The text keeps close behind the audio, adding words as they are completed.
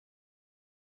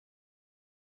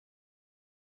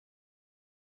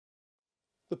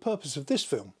The purpose of this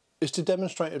film is to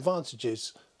demonstrate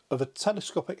advantages of a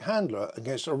telescopic handler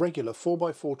against a regular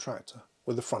 4x4 tractor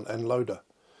with a front end loader,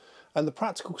 and the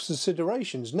practical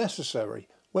considerations necessary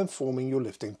when forming your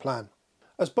lifting plan.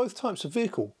 As both types of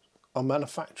vehicle are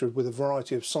manufactured with a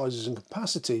variety of sizes and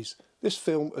capacities, this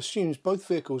film assumes both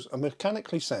vehicles are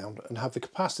mechanically sound and have the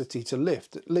capacity to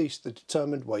lift at least the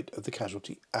determined weight of the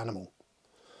casualty animal.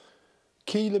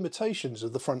 Key limitations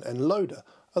of the front end loader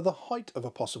are the height of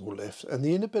a possible lift and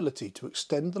the inability to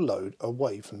extend the load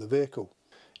away from the vehicle.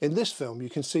 In this film you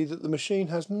can see that the machine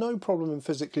has no problem in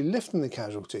physically lifting the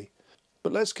casualty,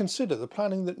 but let's consider the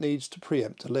planning that needs to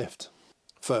preempt a lift.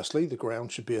 Firstly, the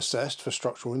ground should be assessed for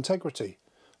structural integrity.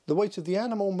 The weight of the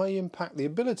animal may impact the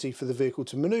ability for the vehicle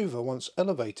to manoeuvre once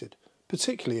elevated,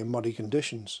 particularly in muddy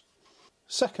conditions.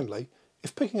 Secondly,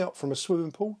 if picking up from a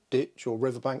swimming pool, ditch or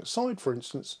riverbank side for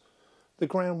instance, the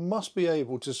ground must be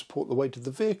able to support the weight of the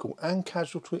vehicle and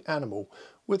casualty animal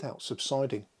without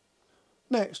subsiding.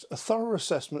 Next, a thorough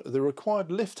assessment of the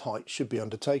required lift height should be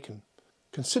undertaken.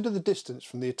 Consider the distance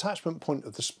from the attachment point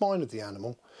of the spine of the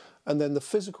animal and then the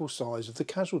physical size of the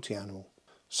casualty animal.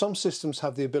 Some systems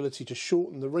have the ability to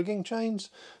shorten the rigging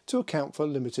chains to account for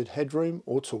limited headroom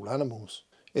or tall animals.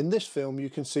 In this film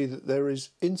you can see that there is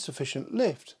insufficient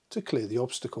lift to clear the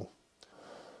obstacle.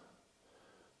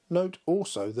 Note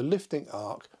also the lifting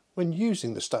arc when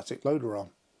using the static loader arm.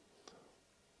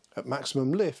 At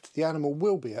maximum lift the animal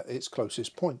will be at its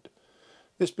closest point.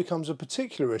 This becomes a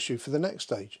particular issue for the next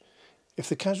stage. If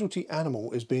the casualty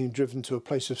animal is being driven to a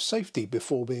place of safety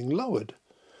before being lowered,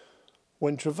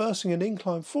 when traversing an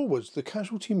incline forwards the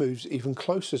casualty moves even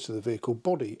closer to the vehicle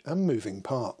body and moving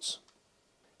parts.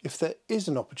 If there is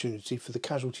an opportunity for the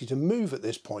casualty to move at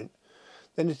this point,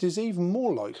 then it is even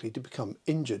more likely to become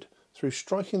injured through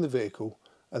striking the vehicle,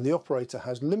 and the operator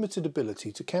has limited ability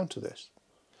to counter this.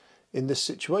 In this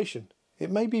situation,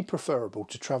 it may be preferable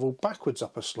to travel backwards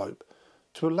up a slope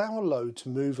to allow a load to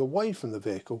move away from the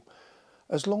vehicle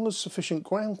as long as sufficient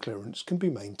ground clearance can be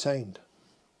maintained.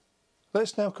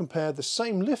 Let's now compare the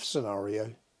same lift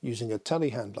scenario using a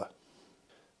telehandler.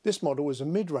 This model is a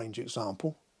mid-range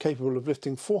example capable of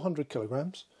lifting 400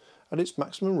 kilograms at its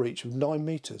maximum reach of 9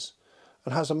 meters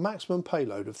and has a maximum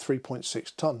payload of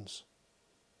 3.6 tons.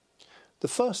 The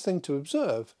first thing to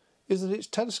observe is that its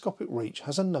telescopic reach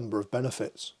has a number of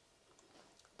benefits.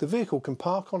 The vehicle can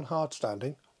park on hard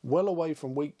standing, well away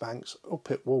from weak banks or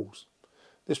pit walls.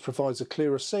 This provides a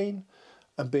clearer scene,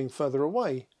 and being further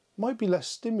away might be less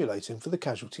stimulating for the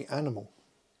casualty animal.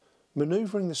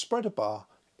 Manoeuvring the spreader bar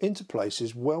into place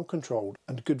is well controlled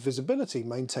and good visibility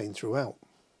maintained throughout.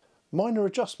 Minor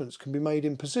adjustments can be made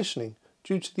in positioning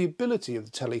due to the ability of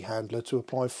the telehandler to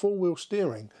apply four-wheel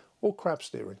steering or crab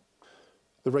steering.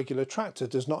 The regular tractor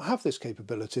does not have this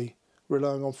capability,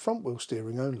 relying on front-wheel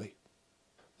steering only.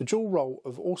 The dual role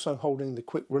of also holding the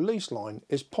quick release line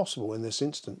is possible in this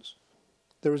instance.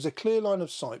 There is a clear line of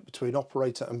sight between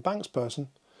operator and banksperson.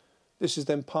 This is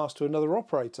then passed to another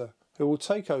operator who will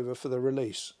take over for the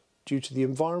release due to the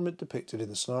environment depicted in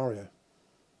the scenario.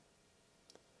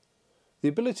 The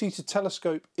ability to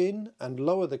telescope in and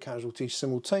lower the casualty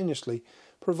simultaneously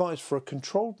provides for a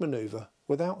controlled manoeuvre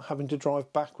without having to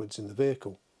drive backwards in the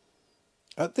vehicle.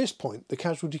 At this point the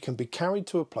casualty can be carried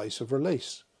to a place of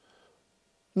release.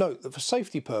 Note that for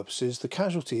safety purposes the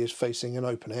casualty is facing an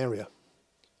open area.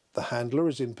 The handler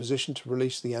is in position to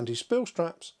release the anti-spill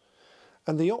straps,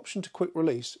 and the option to quick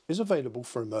release is available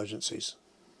for emergencies.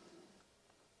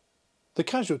 The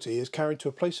casualty is carried to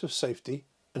a place of safety,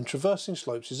 and traversing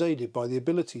slopes is aided by the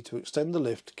ability to extend the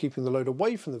lift, keeping the load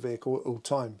away from the vehicle at all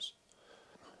times.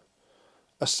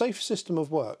 A safe system of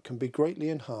work can be greatly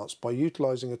enhanced by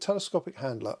utilising a telescopic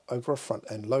handler over a front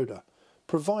end loader,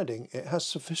 providing it has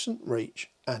sufficient reach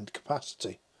and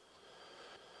capacity.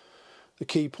 The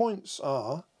key points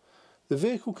are: the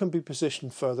vehicle can be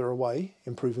positioned further away,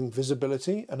 improving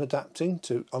visibility and adapting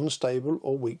to unstable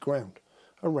or weak ground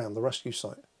around the rescue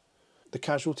site. The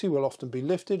casualty will often be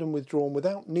lifted and withdrawn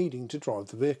without needing to drive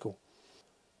the vehicle.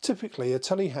 Typically, a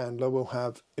telehandler will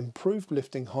have improved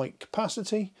lifting height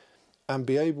capacity and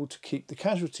be able to keep the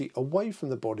casualty away from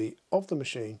the body of the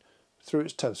machine through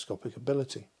its telescopic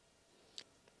ability.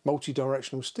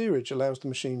 Multi-directional steerage allows the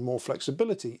machine more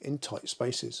flexibility in tight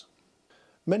spaces.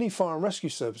 Many fire and rescue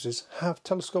services have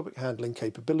telescopic handling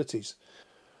capabilities.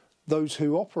 Those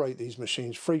who operate these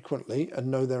machines frequently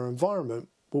and know their environment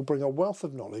will bring a wealth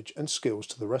of knowledge and skills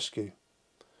to the rescue.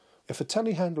 If a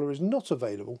telehandler is not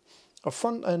available, a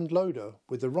front-end loader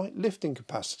with the right lifting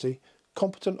capacity,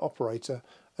 competent operator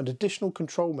and additional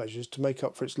control measures to make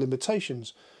up for its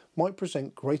limitations might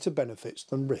present greater benefits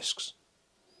than risks.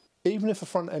 Even if a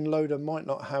front-end loader might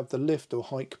not have the lift or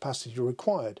height capacity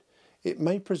required, it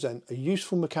may present a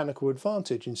useful mechanical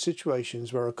advantage in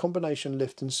situations where a combination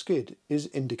lift and skid is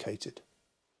indicated.